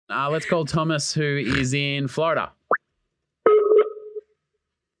Let's call Thomas, who is in Florida.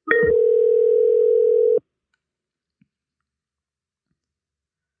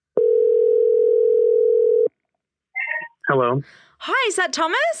 Hello. Hi, is that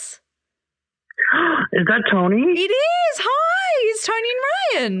Thomas? Is that Tony? It is. Hi, it's Tony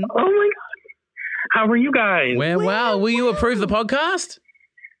and Ryan. Oh my God. How are you guys? Well, will you approve the podcast?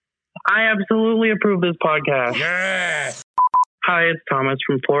 I absolutely approve this podcast. Yes. Hi, it's Thomas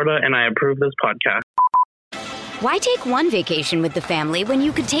from Florida, and I approve this podcast. Why take one vacation with the family when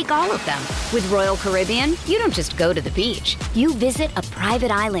you could take all of them? With Royal Caribbean, you don't just go to the beach. You visit a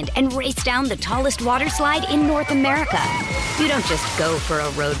private island and race down the tallest water slide in North America. You don't just go for a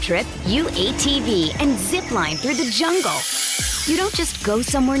road trip. You ATV and zip line through the jungle. You don't just go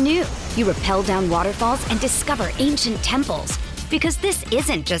somewhere new. You rappel down waterfalls and discover ancient temples. Because this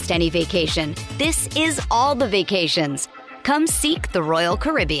isn't just any vacation. This is all the vacations. Come seek the Royal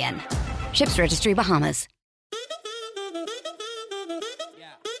Caribbean. Ships Registry, Bahamas.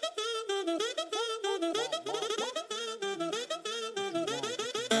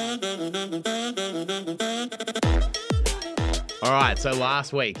 All right, so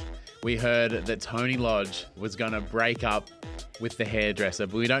last week we heard that Tony Lodge was going to break up with the hairdresser,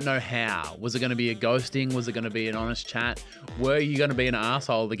 but we don't know how. Was it going to be a ghosting? Was it going to be an honest chat? Were you going to be an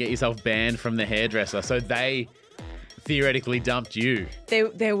asshole to get yourself banned from the hairdresser? So they theoretically dumped you.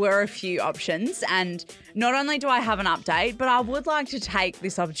 There were a few options, and not only do I have an update, but I would like to take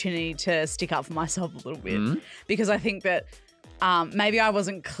this opportunity to stick up for myself a little bit because I think that maybe I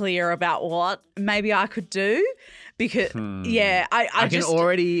wasn't clear about what maybe I could do because, I can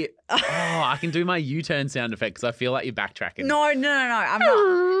already, I can do my U-turn sound effect because I feel like you're backtracking. No, I'm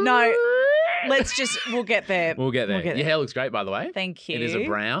not. No, we'll get there. We'll get there. Your hair looks great, by the way. Thank you. It is a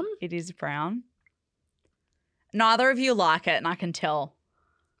brown. It is brown. Neither of you like it, and I can tell.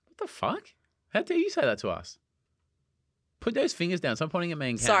 What the fuck? How dare you say that to us? Put those fingers down. Stop pointing at me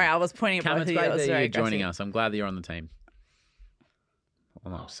and Cam. Sorry, I was pointing at Cam, both it's of you. great It was that very you're joining aggressive. us. I'm glad that you're on the team.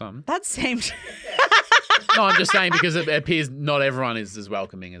 Well, no, some. That seemed... No, I'm just saying because it appears not everyone is as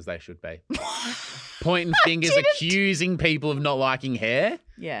welcoming as they should be. Pointing fingers, accusing people of not liking hair.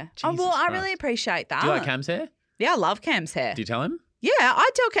 Yeah. Jesus well, I Christ. really appreciate that. Do you like Cam's hair? Yeah, I love Cam's hair. Do you tell him? Yeah, I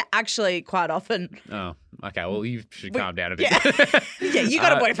tell Cam actually quite often. Oh, okay. Well, you should calm down a bit. Yeah, yeah, you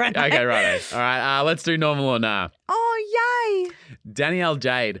got a boyfriend. Okay, right. All right, let's do normal or nah. Oh, yay. Danielle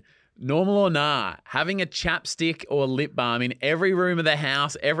Jade, normal or nah, having a chapstick or lip balm in every room of the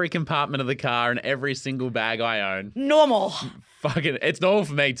house, every compartment of the car, and every single bag I own. Normal. Fucking, it's normal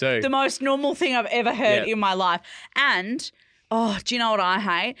for me too. The most normal thing I've ever heard in my life. And... oh, do you know what I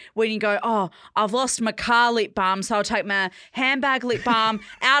hate? When you go, I've lost my car lip balm, so I'll take my handbag lip balm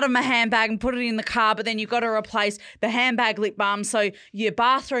out of my handbag and put it in the car, but then you've got to replace the handbag lip balm, so your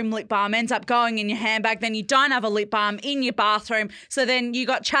bathroom lip balm ends up going in your handbag, then you don't have a lip balm in your bathroom, so then you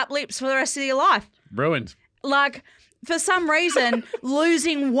got chapped lips for the rest of your life. Ruined. Like, for some reason,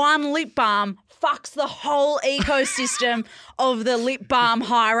 losing one lip balm fucks the whole ecosystem of the lip balm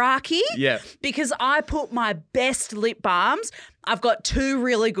hierarchy. Yeah. Because I put my best lip balms. I've got two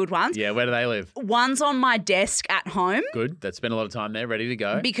really good ones. Yeah, where do they live? One's on my desk at home. Good. That's spent a lot of time there, ready to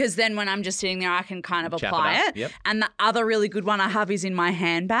go. Because then when I'm just sitting there, I can kind of Chap apply it up. it. Yep. And the other really good one I have is in my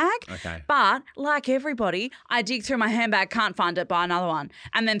handbag. Okay. But like everybody, I dig through my handbag, can't find it, buy another one.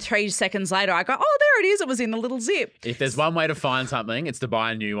 And then 3 seconds later, I go, oh, there it is. It was in the little zip. If there's one way to find something, it's to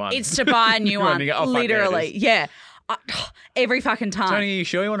buy a new one. It's to buy a new one. You go, oh, fuck, there it literally. is. Yeah. Every fucking time. Tony, are you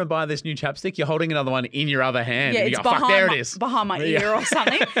sure you want to buy this new chapstick? You're holding another one in your other hand. Yeah, and it's you go, fuck, there it is. behind my ear or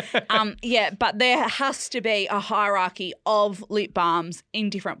something. But there has to be a hierarchy of lip balms in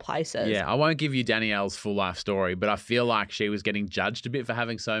different places. Yeah, I won't give you Danielle's full life story, but I feel like she was getting judged a bit for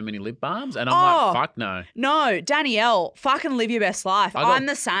having so many lip balms, and I'm like, fuck no. No, Danielle, fucking live your best life. I'm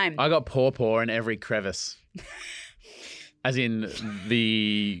the same. I got paw in every crevice. As in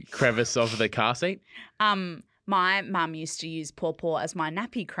the crevice of the car seat? My mum used to use Paw as my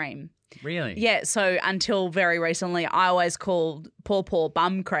nappy cream. Really? Yeah, so until very recently, I always called Paw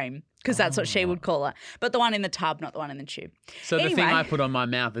bum cream because that's what she would call it. But the one in the tub, not the one in the tube. So the Anyway. thing I put on my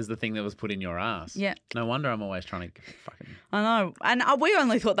mouth is the thing that was put in your ass. Yeah. No wonder I'm always trying to fucking... I know. And we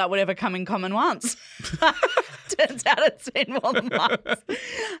only thought that would ever come in common once. Turns out it's been more than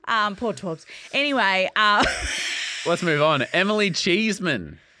once. Poor Torbs. Anyway. Let's move on. Emily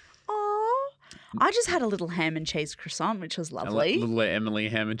Cheeseman. I just had a little ham and cheese croissant, which was lovely. Little Emily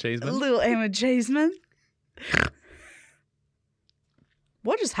Ham and Cheeseman. Little Emma Cheeseman.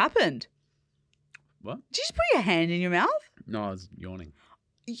 What just happened? What? Did you just put your hand in your mouth? No, I was yawning.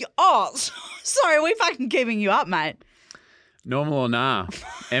 Sorry, we're fucking keeping you up, mate. Normal or nah?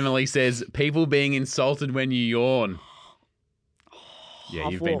 Emily says, people being insulted when you yawn. Yeah,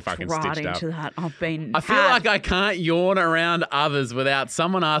 I've you've been walked fucking right stitched up. into that. I feel like I can't yawn around others without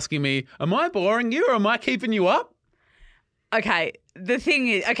someone asking me, am I boring you or am I keeping you up? Okay, the thing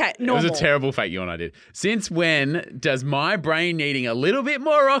is, normal. It was a terrible fake yawn I did. Since when does my brain needing a little bit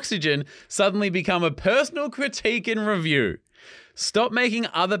more oxygen suddenly become a personal critique and review? Stop making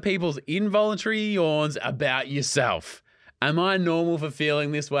other people's involuntary yawns about yourself. Am I normal for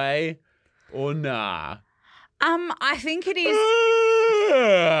feeling this way or nah? I think it is.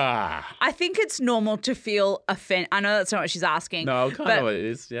 I think it's normal to feel offended. I know that's not what she's asking. No, kind of what it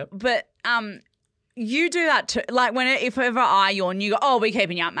is. Yep. But you do that too. Like if ever I yawn, you go, "Oh, we're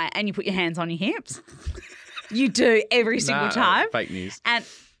keeping you up, mate," and you put your hands on your hips. You do every single time. Fake news. And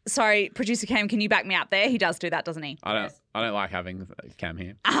sorry, producer Cam, can you back me up there? He does do that, doesn't he? I don't like having Cam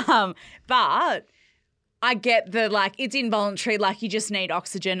here. But I get it's involuntary. Like you just need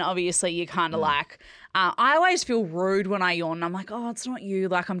oxygen. Obviously, you kind of I always feel rude when I yawn. I'm like, oh, it's not you.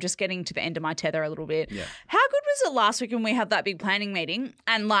 Like I'm just getting to the end of my tether a little bit. Yeah. How good was it last week when we had that big planning meeting?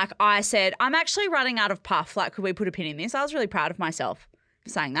 And I said, I'm actually running out of puff. Like, could we put a pin in this? I was really proud of myself for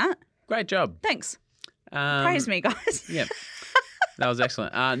saying that. Great job. Thanks. Praise me, guys. Yeah. That was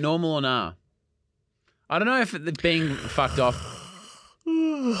excellent. Normal or nah? I don't know if being fucked off.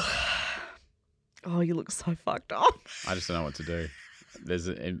 Oh, you look so fucked up. I just don't know what to do. There's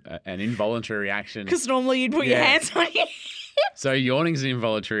an involuntary reaction. Because normally you'd put your hands on your hips. So yawning's an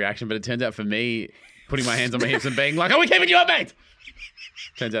involuntary reaction, but it turns out for me, putting my hands on my hips and being like, "Are we keeping you up, mate?"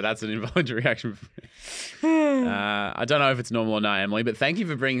 Turns out that's an involuntary reaction for me. I don't know if it's normal or not, Emily, but thank you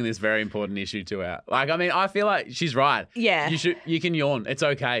for bringing this very important issue to our. I feel like she's right. Yeah. You can yawn. It's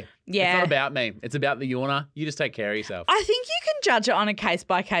okay. Yeah. It's not about me. It's about the yawner. You just take care of yourself. I think you can judge it on a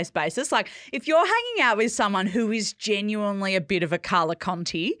case-by-case basis. Like, if you're hanging out with someone who is genuinely a bit of a Carla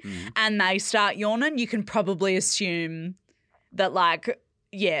Conti and they start yawning, you can probably assume that,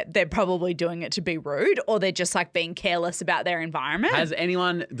 they're probably doing it to be rude or they're just, being careless about their environment. Has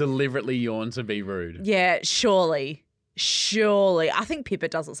anyone deliberately yawned to be rude? Yeah, surely. I think Pippa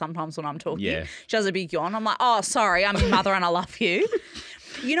does it sometimes when I'm talking. Yeah. She does a big yawn. I'm like, oh, sorry, I'm your mother and I love you.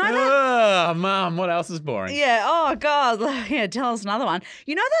 You know that? Oh, Mum, what else is boring? Yeah. Oh, God. Yeah, tell us another one.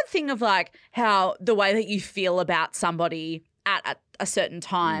 You know that thing of how the way that you feel about somebody at a certain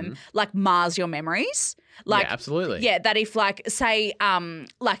time, mars your memories? Yeah, absolutely. Yeah, that if say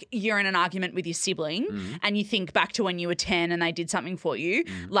you're in an argument with your sibling and you think back to when you were 10 and they did something for you,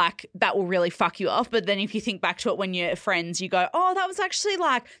 that will really fuck you off. But then if you think back to it when you're friends, you go, oh, that was actually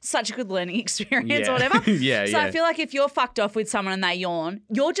such a good learning experience or whatever. So I feel like if you're fucked off with someone and they yawn,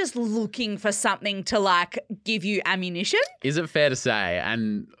 you're just looking for something to give you ammunition. Is it fair to say,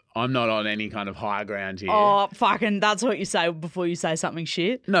 and I'm not on any kind of high ground here. Oh, fucking that's what you say before you say something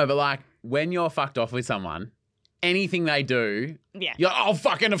shit. No, but when you're fucked off with someone, anything they do, yeah, you're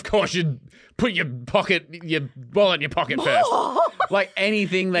fucking of course you'd put your wallet in your pocket first.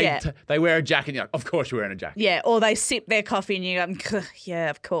 Anything they wear a jacket, you're like, of course you're wearing a jacket. Yeah, or they sip their coffee and you go, yeah,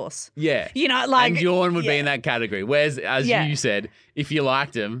 of course. Yeah. You know, and yawn would be in that category. Whereas, as you said, if you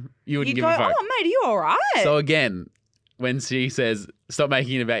liked him, you wouldn't give a fuck. Oh, mate, are you all right? So again, when she says, stop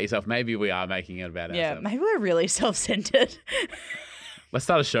making it about yourself, maybe we are making it about ourselves. Yeah, maybe we're really self-centered. Let's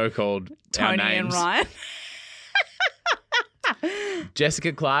start a show called Tony Our Names. and Ryan.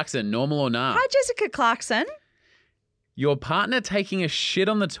 Jessica Clarkson, normal or nah? Hi, Jessica Clarkson. Your partner taking a shit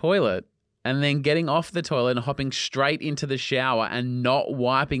on the toilet and then getting off the toilet and hopping straight into the shower and not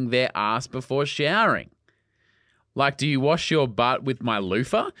wiping their ass before showering. Do you wash your butt with my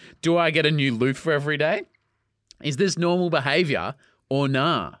loofah? Do I get a new loofah every day? Is this normal behaviour or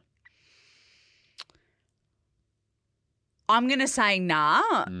nah? I'm going to say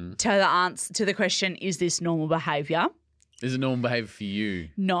nah to the question, is this normal behaviour? Is it normal behaviour for you?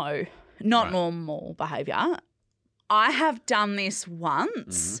 No, not normal behaviour. I have done this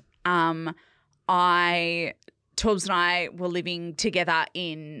once. Torbs and I were living together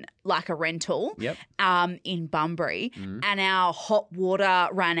in a rental in Bunbury and our hot water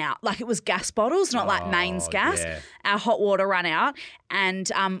ran out. It was gas bottles, not mains gas. Yeah. Our hot water ran out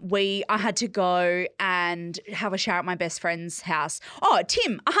and I had to go and have a shower at my best friend's house. Oh,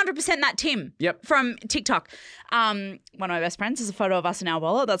 Tim, 100% that Tim from TikTok. One of my best friends. There's a photo of us in our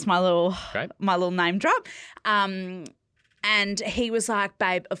wallet. That's my little name drop. And he was like,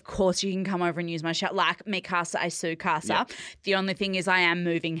 babe, of course you can come over and use my shower. Like, mi casa es su casa. Yeah. The only thing is I am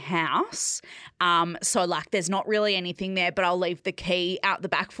moving house. So, like, there's not really anything there, but I'll leave the key out the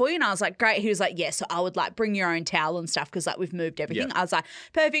back for you. And I was like, great. He was like, yeah, so I would, like, bring your own towel and stuff because, like, we've moved everything. Yeah. I was like,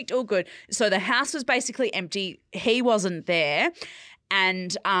 perfect, all good. So the house was basically empty. He wasn't there.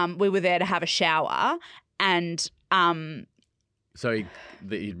 And we were there to have a shower. And So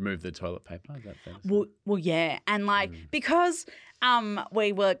you'd move the toilet paper? Is that fair to say? well, yeah. And like, because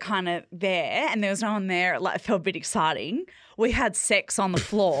we were kind of there and there was no one there, it like felt a bit exciting. We had sex on the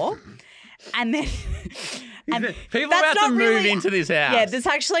floor. And then People are about to move into this house. Yeah, that's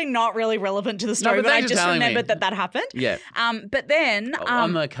actually not really relevant to the story, but but I thanks for just telling me. remembered that happened. Yeah. But then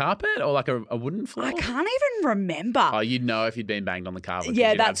On the carpet or like a wooden floor? I can't even remember. Oh, you'd know if you'd been banged on the carpet. 'cause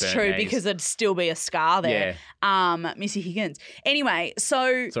Yeah, you'd have that's burnt true knees. because it'd still be a scar there. Missy Higgins. Anyway,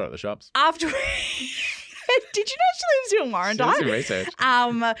 so Saw it at the shops. after did you know she lives in Warrandyte? Did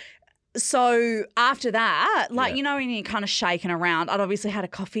some research. So after that, like, Yeah. you know, when you're kind of shaking around, I'd obviously had a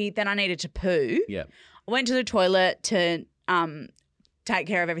coffee, then I needed to poo. Yeah. I went to the toilet to take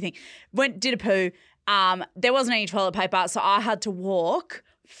care of everything. Did a poo. There wasn't any toilet paper, so I had to walk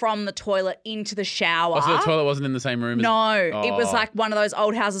from the toilet into the shower. Oh, so the toilet wasn't in the same room as... No, it was Oh. like one of those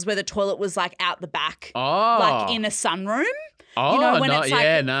old houses where the toilet was like out the back. Oh. Like in a sunroom. Oh, You know, when no, it's like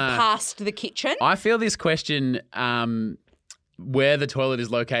yeah, nah. past the kitchen. I feel this question, where the toilet is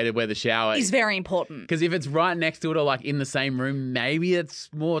located, where the shower Is very important. Because if it's right next to it or like in the same room, maybe it's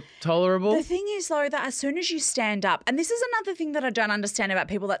more tolerable. The thing is, though, that as soon as you stand up, and this is another thing that I don't understand about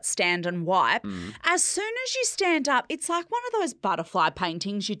people that stand and wipe, as soon as you stand up, it's like one of those butterfly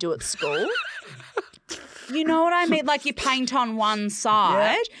paintings you do at school. You know what I mean? Like you paint on one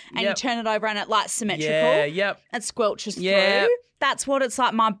side and you Yep. turn it over and it like symmetrical. Yeah, yep. It squelches Yep. through. That's what it's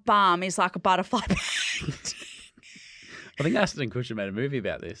like. My bum is like a butterfly paint. I think Ashton Kutcher made a movie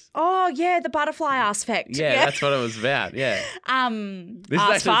about this. Oh, yeah, the butterfly aspect. Yeah, that's what it was about. Yeah. This ass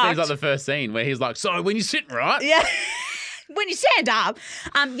actually seems fucked. like the first scene where he's like, so when you're sitting right. Yeah. When you stand up.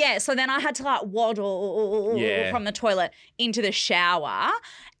 So then I had to like waddle from the toilet into the shower.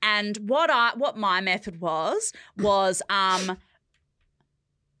 And what my method was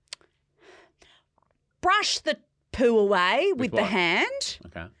brush the poo away with the what? hand.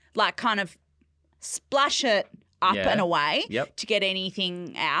 Okay. Like kind of splash it up Yeah. and away Yep. to get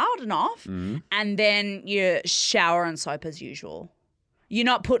anything out and off. Mhm. And then you shower and soap as usual. You're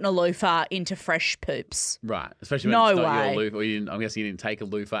not putting a loofah into fresh poops. Right. Especially when No it's not way. your loofah. Or I'm guessing you didn't take a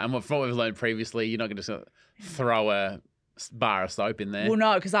loofah. And from what we've learned previously, you're not going to just throw a bar of soap in there. Well,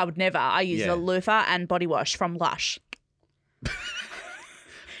 no, because I would never. I use Yeah. a loofah and body wash from Lush.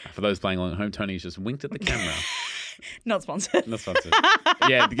 For those playing along at home, Tony's just winked at the camera. Not sponsored. Not sponsored.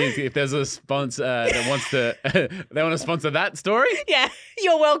 Yeah, because if there's a sponsor that wants to, they want to sponsor that story. Yeah,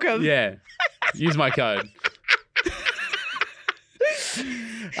 you're welcome. Yeah, use my code. So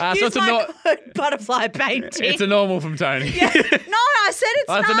Use it's my code butterfly painting. it's a normal from Tony. No, I said it's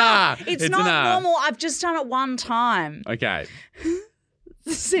Oh, it's a not. nah. It's It's a not nah. normal. I've just done it one time. Okay.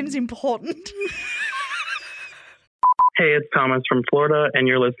 This seems important. Hey, it's Thomas from Florida, and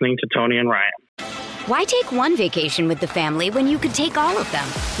you're listening to Tony and Ryan. Why take one vacation with the family when you could take all of them?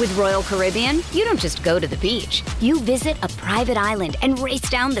 With Royal Caribbean, you don't just go to the beach. You visit a private island and race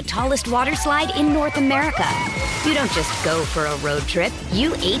down the tallest water slide in North America. You don't just go for a road trip.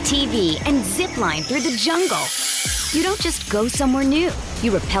 You ATV and zip line through the jungle. You don't just go somewhere new.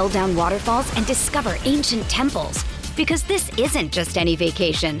 You rappel down waterfalls and discover ancient temples. Because this isn't just any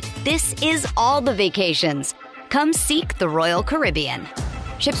vacation. This is all the vacations. Come seek the Royal Caribbean.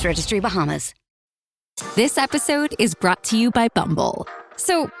 Ships Registry, Bahamas. This episode is brought to you by Bumble.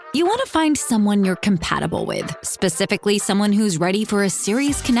 So, you want to find someone you're compatible with, specifically someone who's ready for a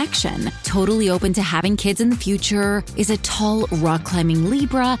serious connection, totally open to having kids in the future, is a tall, rock-climbing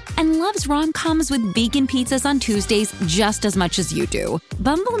Libra, and loves rom-coms with vegan pizzas on Tuesdays just as much as you do.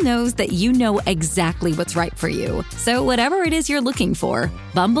 Bumble knows that you know exactly what's right for you. So, whatever it is you're looking for,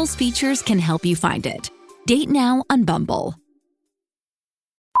 Bumble's features can help you find it. Date now on Bumble.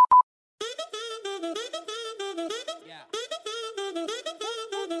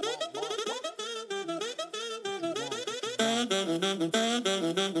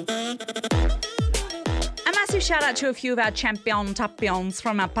 A massive shout out to a few of our tapions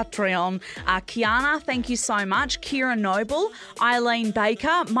from our Patreon. Kiana, thank you so much. Kira Noble, Eileen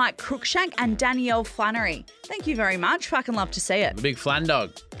Baker, Mike Cruikshank, and Danielle Flannery. Thank you very much. Fucking love to see it. The big flan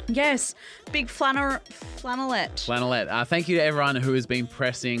dog. Yes, big flannelette. Flannelette. Thank you to everyone who has been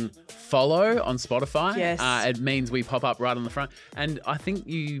pressing follow on Spotify. Yes. It means we pop up right on the front. And I think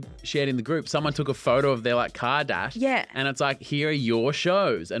you shared in the group, someone took a photo of their like car dash. Yeah. And it's like, here are your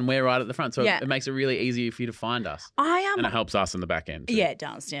shows. And we're right at the front. So Yeah. it makes it really easy for you to find us. And it helps us in the back end too. Yeah, it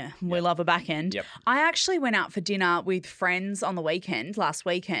does. Yeah. We love a back end. Yep. I actually went out for dinner with friends on the weekend, last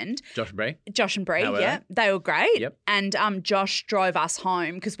weekend. Josh and Bree. Josh and Bree, How were yeah. They were great. Yep. And Josh drove us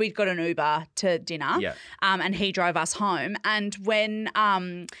home because we'd got an Uber to dinner. Yeah. And he drove us home. And when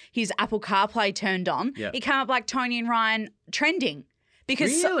his Apple CarPlay turned on, Yeah. it came up like Tony and Ryan trending.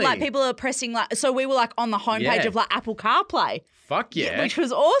 Because Really? like people are pressing like, so we were like on the homepage Yeah. of like Apple CarPlay. Fuck yeah. Which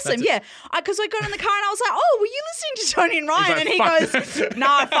was awesome, That's yeah. Because I got in the car and I was like, "Oh, were you listening to Tony and Ryan?" like, And he "Fuck." goes, "No,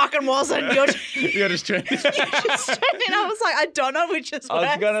 I fucking wasn't. You're You're just trying. just trending." I was like, "I don't know which is I was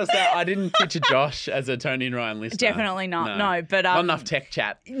worse." going to say, I didn't picture Josh as a Tony and Ryan listener. Definitely not, no, but, Not enough tech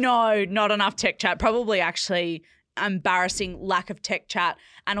chat. No, not enough tech chat. Probably actually embarrassing lack of tech chat,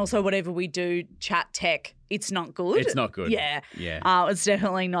 and also whatever we do chat tech, it's not good. It's not good. Yeah, Yeah. It's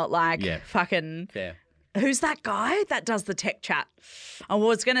definitely not like Yeah. fucking. Fair. Who's that guy that does the tech chat? I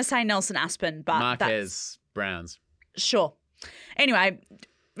was going to say Nelson Aspen, but Marquez Browns. sure. Anyway,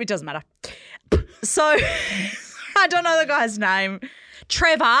 it doesn't matter. So I don't know the guy's name.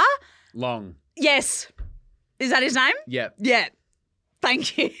 Trevor. Long. Yes. Is that his name? Yep. Yeah.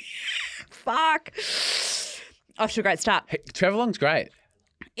 Thank you. Fuck. Off to a great start. Hey, Trevor Long's great.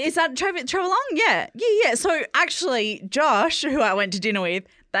 Is that Trevor Long? Yeah. Yeah. So actually, Josh, who I went to dinner with,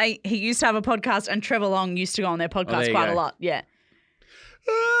 he used to have a podcast, and Trevor Long used to go on their podcast there you quite go. a lot. Yeah.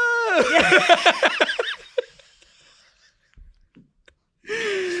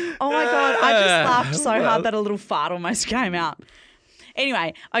 Oh my God. I just laughed so hard that a little fart almost came out.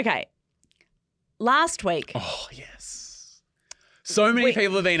 Anyway, okay. Last week. Oh, yes. So many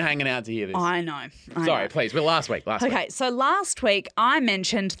people have been hanging out to hear this. I know. I Sorry, know. please. But last week. Okay, so last week I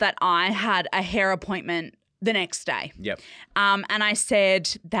mentioned that I had a hair appointment the next day. Yep. And I said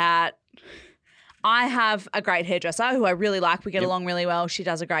that I have a great hairdresser who I really like. We get along really well. She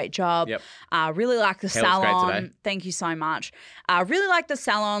does a great job. Yep. Really like the Hair looks great salon. today. Thank you so much. Really like the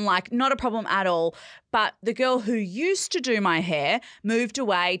salon, like not a problem at all. But the girl who used to do my hair moved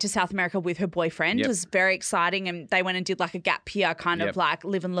away to South America with her boyfriend. Yep. It was very exciting. And they went and did like a gap year kind Yep. of like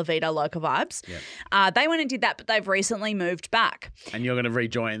live in La Vida loca vibes. Yep. They went and did that, but they've recently moved back. And you're going to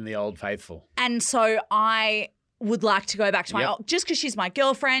rejoin the old faithful. And so I would like to go back to my Yep. old, just because she's my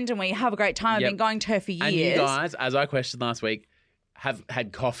girlfriend and we have a great time. I've Yep. been going to her for years. And you guys, as I questioned last week, have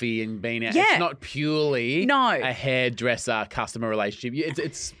had coffee and been out. Yeah. It's not purely No. a hairdresser customer relationship.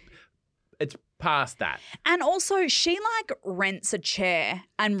 It's past that. And also she like rents a chair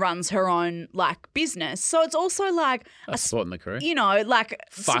and runs her own like business. So it's also like, Supporting the crew. you know, like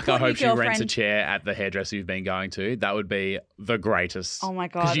Fuck, I supporting hope she your rents a girlfriend. chair at the hairdresser you've been going to. That would be the greatest. Oh my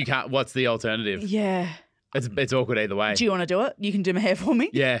Because God. you can't, what's the alternative? Yeah. It's awkward either way. Do you want to do it? You can do my hair for me.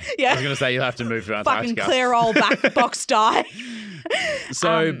 Yeah. Yeah. I was going to say you'll have to move to Fucking Antarctica. clear old back box dye.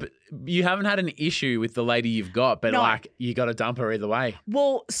 So but you haven't had an issue with the lady you've got, but No. like you got to dump her either way.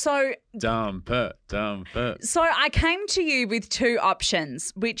 Well, so Dump her, dump her. So I came to you with two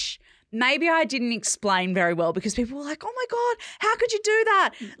options, which maybe I didn't explain very well because people were like, "Oh my God, how could you do that?"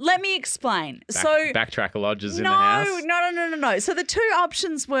 Let me explain. Backtrack lodges in the No, house. no. So the two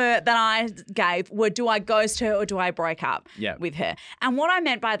options that I gave were, do I ghost her or do I break up Yeah. with her? And what I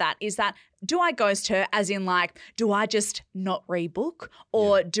meant by that is that, do I ghost her as in like, do I just not rebook,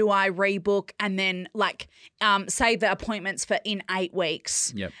 or do I rebook and then like say the appointment's for in 8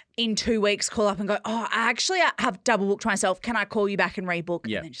 weeks? Yep. In 2 weeks, call up and go, "Oh, I have double booked myself. Can I call you back and rebook?"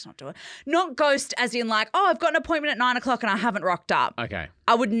 Yep. And then just not do it. Not ghost as in like, "Oh, I've got an appointment at 9 o'clock and I haven't rocked up." Okay.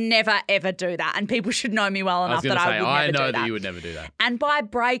 I would never, ever do that. And people should know me well I was enough going that to say, I would I never know do that you would never do that. And by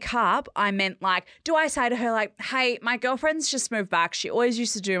break up, I meant like, do I say to her like, "Hey, my girlfriend's just moved back. She always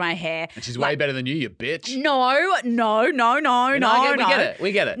used to do my hair." And she's way better than you bitch. No.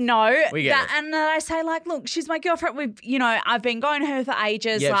 We get it. No. We get it. And then I say like, "Look, she's my girlfriend. I've been going to her for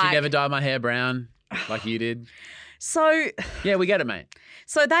ages." Yeah, like, she never dyed my hair brown like you did. So Yeah, we get it, mate.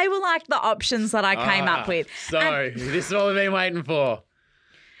 they were like the options that I came up with. So And- this is what we've been waiting for.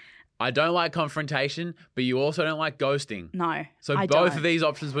 I don't like confrontation, but you also don't like ghosting. No. So I both don't. of these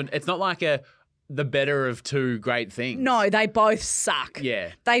options would. It's not like the better of two great things. No, they both suck.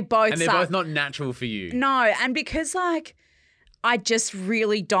 Yeah. They both And they're suck. both not natural for you. No, and because like I just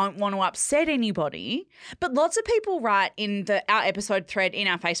really don't want to upset anybody. But lots of people write in our episode thread in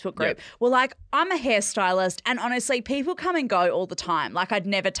our Facebook group, were like, I'm a hairstylist, and honestly, people come and go all the time. Like, I'd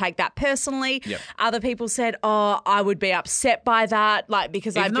never take that personally. Yep. Other people said, I would be upset by that, like,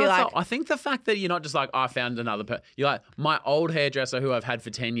 because I'd be like, I think the fact that you're not just like, I found another you're like, my old hairdresser who I've had for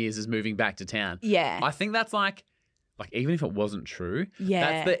 10 years is moving back to town. Yeah. I think that's like even if it wasn't true,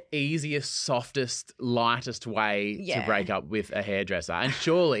 that's the easiest, softest, lightest way to break up with a hairdresser. And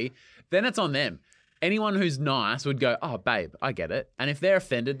surely then it's on them. Anyone who's nice would go, oh, babe, I get it. And if they're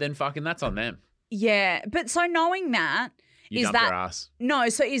offended, then fucking that's on them. Yeah. But so knowing that, You dump their ass. No,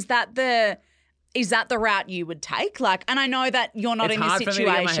 so is that the route you would take? Like, and I know that you're not in this situation. It's hard for me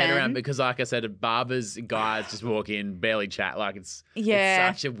to get my head around because, like I said, barbers, guys just walk in, barely chat. Like, it's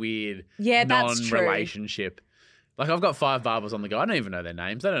such a weird non-relationship. Like, I've got 5 barbers on the go. I don't even know their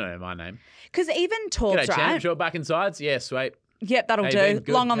names. They don't know my name. Because even Torbs, G'day, right? champ. Short back and sides? Yeah, sweet. Yep, that'll Hey,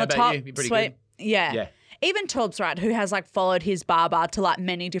 do. Long on How the about top. you? You're pretty Sweet. good. Yeah. Even Torbs, right, who has like followed his barber to like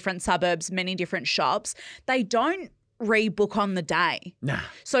many different suburbs, many different shops, they don't rebook on the day. Nah.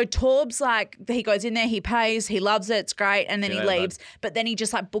 So Torbs, like, he goes in there, he pays, he loves it, it's great, and then See he you later, leaves. But then he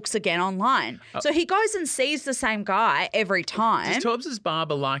just like books again online. So he goes and sees the same guy every time. Does Torbs'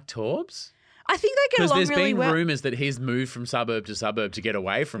 barber like Torbs? I think they get along really well. Because there's been rumours that he's moved from suburb to suburb to get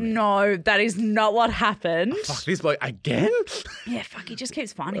away from him. No, that is not what happened. Oh, fuck, this bloke again? Yeah, fuck, he just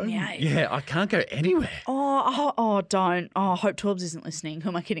keeps finding me out. Yeah, I can't go anywhere. Don't. I hope Torbs isn't listening. Who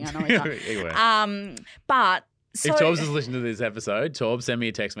am I kidding? I know he's not. He will. But so, if Torbs is listening to this episode, Torbs, send me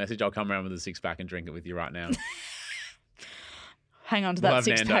a text message. I'll come around with a 6-pack and drink it with you right now. hang on to We'll that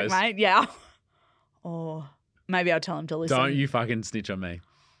have 6-pack, Nando's. mate. Yeah. Or maybe I'll tell him to listen. Don't you fucking snitch on me.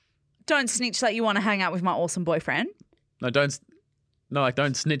 Don't snitch that you want to hang out with my awesome boyfriend. No,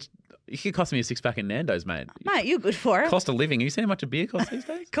 don't snitch. You could cost me a 6-pack in Nando's, mate. Mate, you're good for it. Cost of living. You seen how much a beer costs these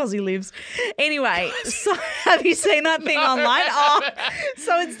days? Because he lives. Anyway, so have you seen that thing online?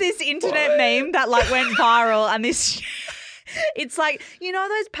 So it's this internet meme that like went viral, and this, it's like, you know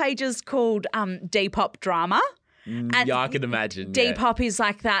those pages called Depop Drama? And Yeah, I can imagine. Depop is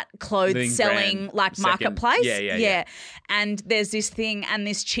like that clothes Living selling brand, like second. marketplace. Yeah. And there's this thing, and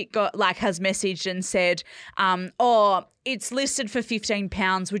this chick has messaged and said, it's listed for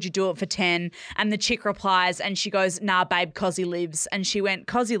 £15. Would you do it for 10? And the chick replies, and she goes, nah, babe, 'cause he lives. And she went,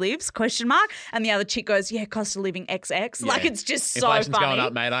 'cause he lives? ? And the other chick goes, yeah, cost of living XX. Yeah. Like, it's just so Inflation's funny. going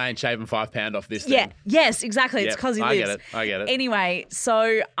up, mate. I ain't shaving £5 off this Yeah. thing. Yes, exactly. It's Yep, 'cause he lives. I get it. Anyway,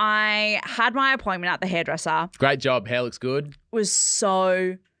 so I had my appointment at the hairdresser. Great job. Hair looks good. Was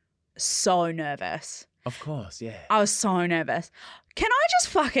so nervous. Of course, yeah. I was so nervous. Can I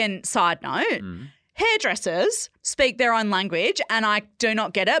just fucking side note? Hairdressers speak their own language, and I do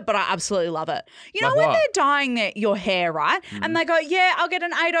not get it, but I absolutely love it. You know Like when what? they're dyeing your hair, right? And they go, yeah, I'll get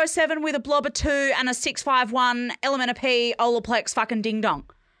an 807 with a blobber 2 and a 651 Elementa P Olaplex fucking ding dong.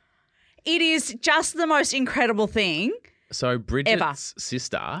 It is just the most incredible thing. So Bridget's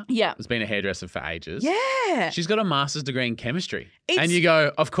sister has been a hairdresser for ages. Yeah. She's got a master's degree in chemistry. It's- And you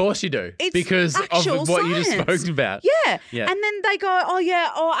go, of course you do. It's Because of actual what you just science. spoke about. Yeah. Yeah. And then they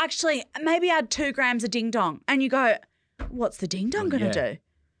go, actually, maybe add 2 grams of ding dong. And you go, what's the ding dong going to yeah. do?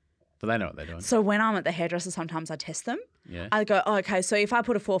 But they know what they're doing. So when I'm at the hairdresser, sometimes I test them. Yeah. I go, okay, so if I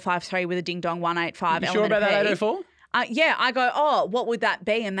put a 453 with a ding dong 185 You sure about that 804? Yeah, I go, what would that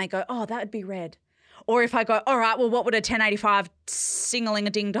be? And they go, that would be red. Or if I go, all right, well, what would a 1085 singling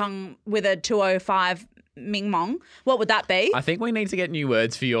a ding dong with a 205 Ming Mong, what would that be? I think we need to get new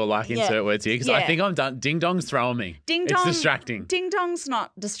words for your insert words here because I think I'm done. Ding dong's throwing me. Ding dong. It's distracting. Ding dong's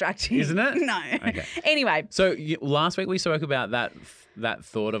not distracting. Isn't it? No. Okay. Anyway. So last week we spoke about that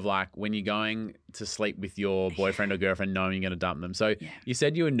thought of like when you're going to sleep with your boyfriend or girlfriend knowing you're going to dump them. So you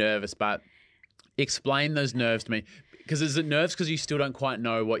said you were nervous, but explain those nerves to me. Because is it nerves because you still don't quite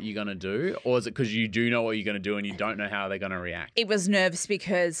know what you're going to do, or is it because you do know what you're going to do and you don't know how they're going to react? It was nerves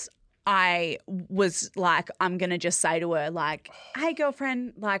because I was like, I'm going to just say to her, like, hey,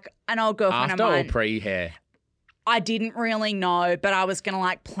 girlfriend, like an old girlfriend After of mine. or pre-hair? I didn't really know, but I was going to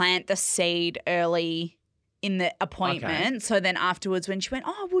like plant the seed early in the appointment. Okay. So then afterwards when she went,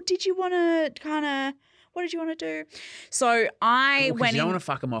 well, did you want to what did you want to do? So I went you don't in. want to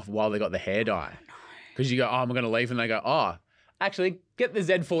fuck them off while they got the hair dye. Because you go, I'm going to leave, and they go, actually, get the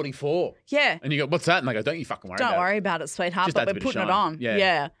Z44. Yeah. And you go, what's that? And they go, don't you fucking worry about it. Don't worry about it, sweetheart, Just but adds a we're bit of putting it shine. on.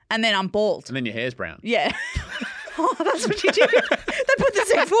 Yeah. And then I'm bald. And then your hair's brown. Yeah. That's what you do. They put the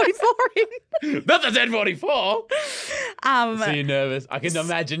Z44 in. Not the Z44. So you're nervous. I can S-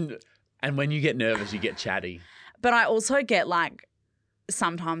 imagine. And when you get nervous, you get chatty. But I also get like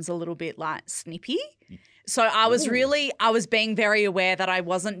sometimes a little bit like snippy. So I was being very aware that I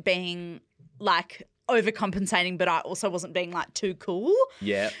wasn't being like overcompensating, but I also wasn't being like too cool.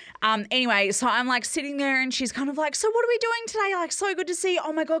 Yeah. Anyway, so I'm like sitting there and she's kind of like, so what are we doing today? Like, so good to see you.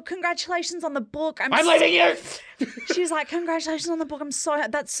 Oh my God, congratulations on the book. I'm leaving you. She's like, congratulations on the book.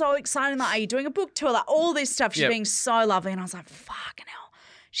 That's so exciting. Like, are you doing a book tour? Like all this stuff. She's being so lovely. And I was like, fucking hell.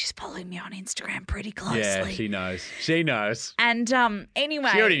 She's following me on Instagram pretty closely. Yeah, she knows. She knows. And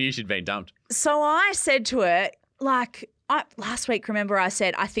anyway. She already knew she'd been dumped. So I said to her, like, last week, remember I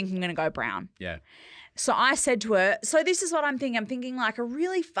said, I think I'm going to go brown. Yeah. So I said to her, so this is what I'm thinking. I'm thinking like a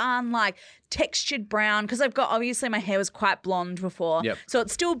really fun, like textured brown, because I've got, obviously my hair was quite blonde before. Yep. So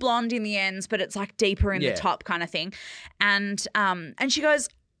it's still blonde in the ends, but it's like deeper in the top kind of thing. And she goes,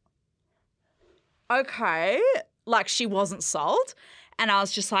 okay, like she wasn't sold. And I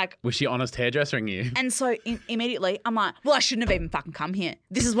was just like. Was she honest hairdressering you? And so immediately I'm like, well, I shouldn't have even fucking come here.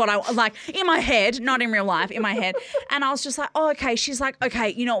 This is what I like in my head, not in real life, in my head. And I was just like, oh, okay. She's like, okay,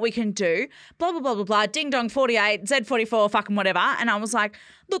 you know what we can do? Blah, blah, blah, blah, blah. Ding dong 48, Z44, fucking whatever. And I was like,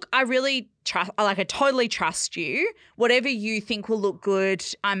 look, I really trust, like I totally trust you. Whatever you think will look good,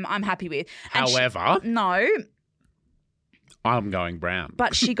 I'm happy with. And However. No. I'm going brown.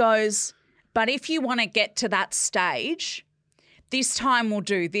 But she goes, but if you want to get to that stage, this time we'll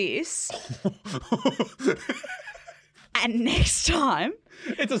do this. And next time.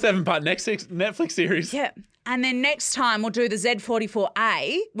 It's a 7-part Netflix series. Yeah. And then next time we'll do the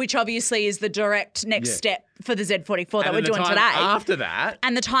Z44A, which obviously is the direct next step for the Z44 that we're doing today. After that.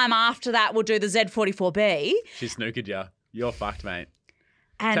 And the time after that we'll do the Z44B. She snookered you. You're fucked, mate.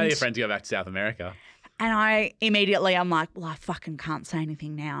 And tell your friends to go back to South America. And I'm like, well, I fucking can't say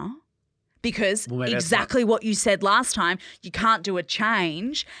anything now. Because exactly what you said last time, you can't do a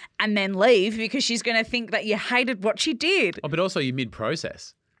change and then leave because she's going to think that you hated what she did. Oh, but also you're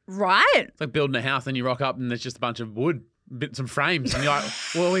mid-process. Right. It's like building a house and you rock up and there's just a bunch of wood, some frames. And you're like,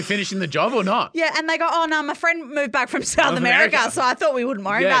 well, are we finishing the job or not? Yeah, and they go, oh, no, my friend moved back from South America, so I thought we wouldn't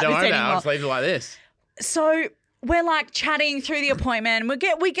worry about this anymore. I'll just leave it like this. So we're like chatting through the appointment.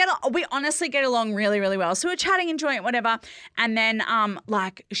 We honestly get along really, really well. So we're chatting, enjoying it, whatever. And then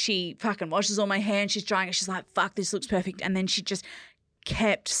like she fucking washes all my hair and she's drying it. She's like, fuck, this looks perfect. And then she just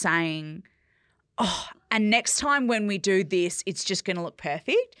kept saying, oh, and next time when we do this, it's just going to look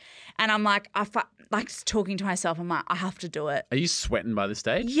perfect. And I'm like, talking to myself, I'm like, I have to do it. Are you sweating by this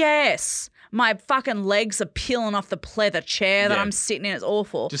stage? Yes. My fucking legs are peeling off the pleather chair that I'm sitting in. It's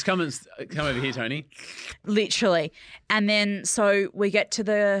awful. Just come over here, Tony. Literally. And then so we get to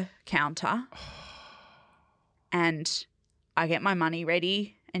the counter and I get my money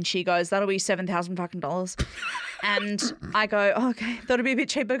ready and she goes, that'll be $7,000 fucking dollars. And I go, oh, okay, thought it'd be a bit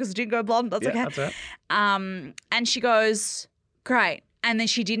cheaper because it didn't go blonde. That's okay. That's right. And she goes, great. And then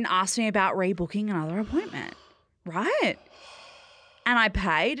she didn't ask me about rebooking another appointment. Right. And I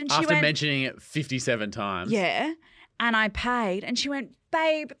paid and she went. After mentioning it 57 times. Yeah. And I paid and she went,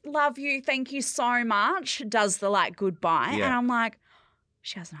 babe, love you. Thank you so much. Does the like goodbye. Yeah. And I'm like,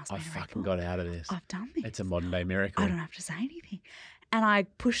 she hasn't asked me to rebook. I fucking got out of this. I've done this. It's a modern day miracle. I don't have to say anything. And I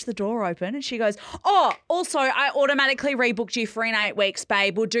push the door open and she goes, oh, also I automatically rebooked you for in 8 weeks,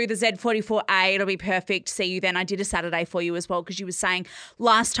 babe. We'll do the Z44A. It'll be perfect. See you then. I did a Saturday for you as well because you were saying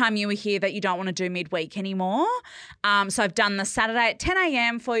last time you were here that you don't want to do midweek anymore. So I've done the Saturday at 10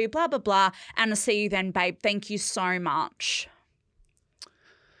 a.m. for you, blah, blah, blah. And I'll see you then, babe. Thank you so much.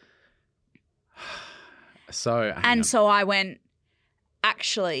 So I went,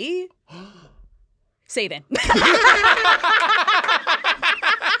 actually, see you then.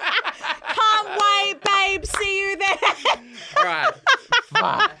 Can't wait, babe. See you then. All right.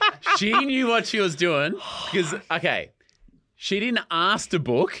 Fuck. She knew what she was doing because, okay, she didn't ask to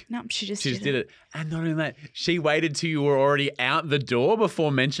book. No, she just did it. And not only that, she waited till you were already out the door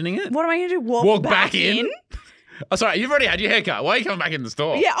before mentioning it. What am I going to do? Walk back in? Oh, sorry. You've already had your haircut. Why are you coming back in the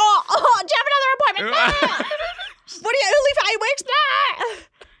store? Yeah. Oh, do you have another appointment? What are you only for 8 weeks?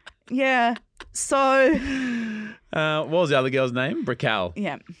 Yeah. So. What was the other girl's name? Brickell.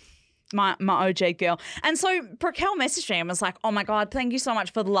 Yeah. My OG girl. And so Brickell messaged me and was like, oh my God, thank you so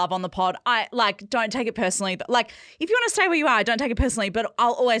much for the love on the pod. I don't take it personally. Like, if you want to stay where you are, don't take it personally, but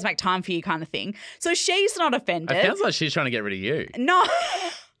I'll always make time for you kind of thing. So she's not offended. It sounds like she's trying to get rid of you. No.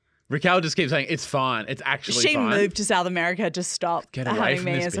 Brickell just keeps saying, it's fine. It's actually fine. She fine. moved to South America to stop Get away having from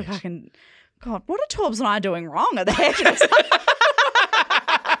me this as a bitch. fucking, God, what are Torbs and I doing wrong at the hairdresser?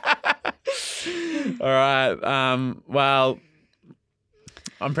 All right. Well,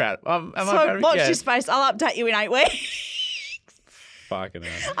 I'm proud. Am I proud? Watch this space. I'll update you in 8 weeks. Fucking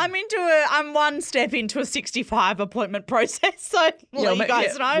hell. I'm one step into a 65 appointment process, so let you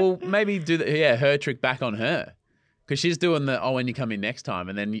guys know. Well, maybe do her trick back on her. Because she's doing when you come in next time,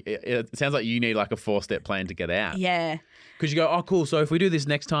 and then it sounds like you need like a 4-step plan to get out. Yeah. Because you go, oh, cool, so if we do this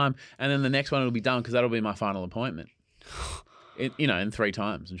next time, and then the next one will be done because that'll be my final appointment. In 3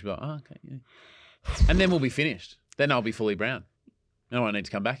 times. And she'll go, oh, okay. Yeah. And then we'll be finished. Then I'll be fully brown. I won't need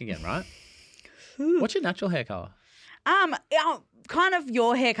to come back again, right? What's your natural hair colour? Kind of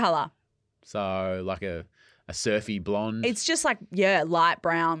your hair colour. So like a surfy blonde? It's just like, light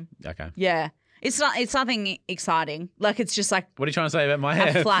brown. Okay. Yeah. It's nothing exciting. Like it's just like what are you trying to say about my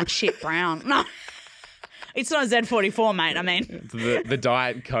hair? a flat shit brown. No. It's not Z44, mate. I mean. The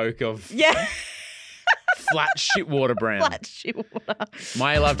Diet Coke of flat shit water brown. Flat shit water.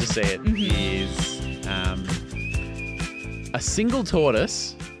 My love to see it is a single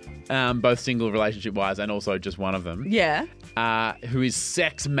tortoise, both single relationship-wise and also just one of them. Yeah. Who is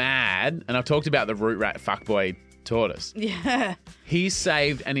sex mad. And I've talked about the root rat fuckboy tortoise. Yeah. He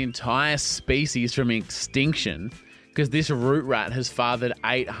saved an entire species from extinction because this root rat has fathered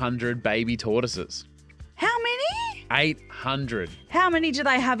 800 baby tortoises. How many? 800. How many do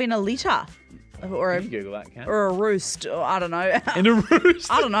they have in a litter? Or You Google that, Kat. or a roost? Or, I don't know. In a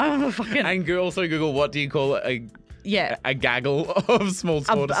roost. I don't know. Fucking And also Google what do you call it? yeah. A gaggle of small A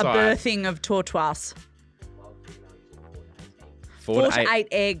tortoise. birthing of tortoise. 4 4 to 8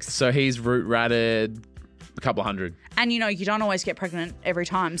 eggs. So he's root ratted a couple of hundred. And, you don't always get pregnant every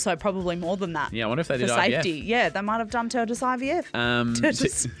time, so probably more than that. Yeah, I wonder if they For did safety. IVF. Yeah, they might have done tortoise IVF.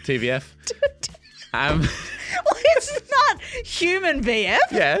 Tortoise. TVF. Well, it's not human VF.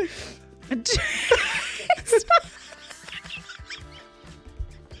 Yeah. It's not-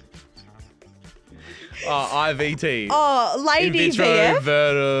 IVT. Oh, lady In vitro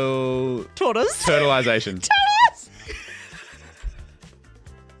VF. Tortoise. fertilization. Tortoise.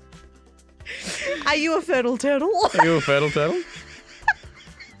 Are you a fertile turtle? Are you a fertile turtle?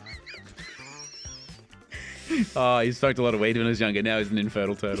 Oh, he smoked a lot of weed when he was younger. Now he's an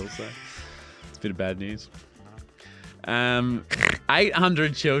infertile turtle, so it's a bit of bad news.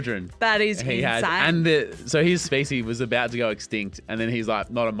 800 children. That is He insane. had, and so his species was about to go extinct, and then he's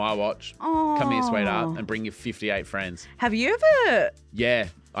like, "Not on my watch. Come here, sweetheart, and bring your 58 friends." Have you ever Yeah,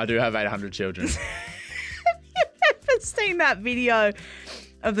 I do have 800 children. seen that video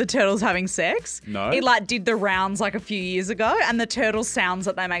of the turtles having sex? No. It did the rounds a few years ago, and the turtle sounds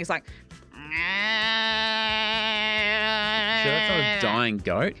that they make is like. So that's not a dying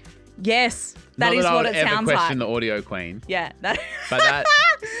goat. Yes, Not that is I what would it ever sounds question like. the audio queen, Yeah, that. but that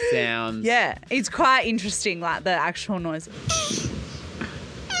sounds. Yeah, it's quite interesting, the actual noise.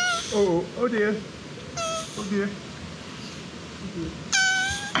 Oh dear. Oh dear.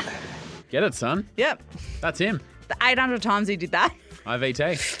 Get it, son. Yep, That's him. the 800 times he did that.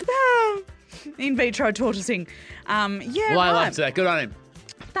 IVT. In vitro tortoising. Yeah, Well, I right. loved that. Good on him.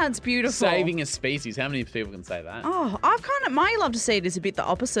 That's beautiful. Saving a species. How many people can say that? Oh, my love to see it is a bit the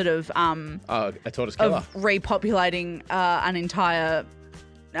opposite of Oh, a tortoise killer. of repopulating an entire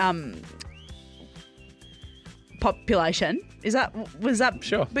population. Was that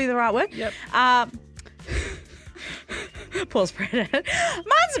Sure. be the right word? Yep. Pause for it.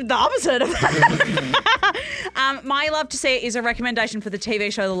 Mine's the opposite of that. My love to see it is a recommendation for the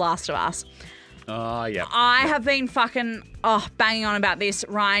TV show The Last of Us. Oh, yeah. I have been fucking banging on about this.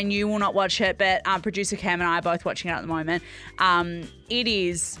 Ryan, you will not watch it, but producer Cam and I are both watching it at the moment. It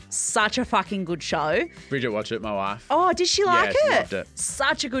is such a fucking good show. Bridget watched it, my wife. Oh, did she like she it? loved it.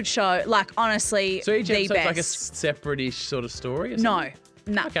 Such a good show. Honestly, So each the episode's best. like a separate-ish sort of story or something?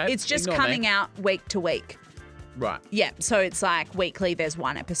 No. Okay, It's just ignore coming me. out week to week. Right. Yeah, so it's weekly there's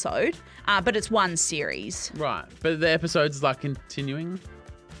one episode, but it's one series. Right. But the episode's continuing?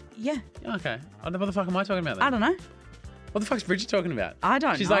 Yeah, Okay. What the fuck am I talking about then? I don't know. What the fuck's Bridget talking about? I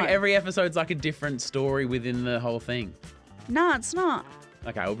don't She's know. every episode's a different story within the whole thing. No, it's not.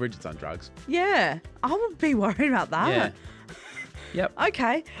 Okay, well, Bridget's on drugs. Yeah, I would be worried about that. Yeah. Yep.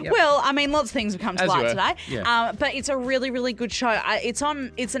 Okay. Yep. Well, I mean, lots of things have come to As you light were. today. Yeah. But it's a really, really good show. It's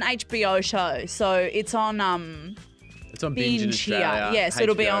an HBO show, so it's on It's on Binge in Binge here. Australia. Yeah, so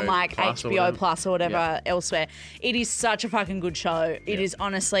it'll be on Plus or HBO whatever. Plus or whatever Yeah. elsewhere. It is such a fucking good show. It is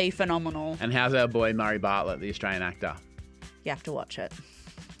honestly phenomenal. And how's our boy Murray Bartlett, the Australian actor? You have to watch it.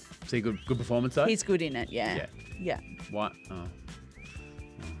 Is he good performance though? He's good in it, yeah. Yeah. What? Oh.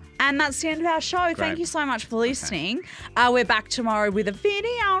 And that's the end of our show. Thank you so much for listening. We're back tomorrow with a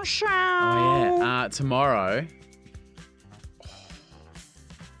video show. Oh, yeah. Tomorrow,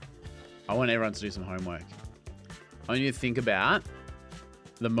 I want everyone to do some homework. I want you to think about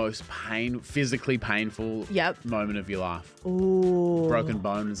the most physically painful moment of your life. Ooh. Broken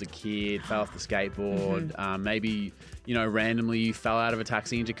bone as a kid, fell off the skateboard. Maybe, randomly you fell out of a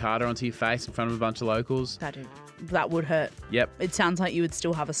taxi in Jakarta onto your face in front of a bunch of locals. That would hurt. Yep. It sounds like you would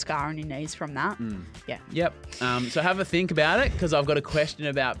still have a scar on your knees from that. Yeah. Yep. So have a think about it, because I've got a question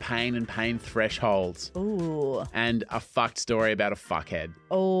about pain and pain thresholds. Ooh. And a fucked story about a fuckhead.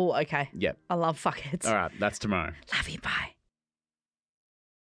 Oh, okay. Yep. I love fuckheads. All right. That's tomorrow. Love you. Bye.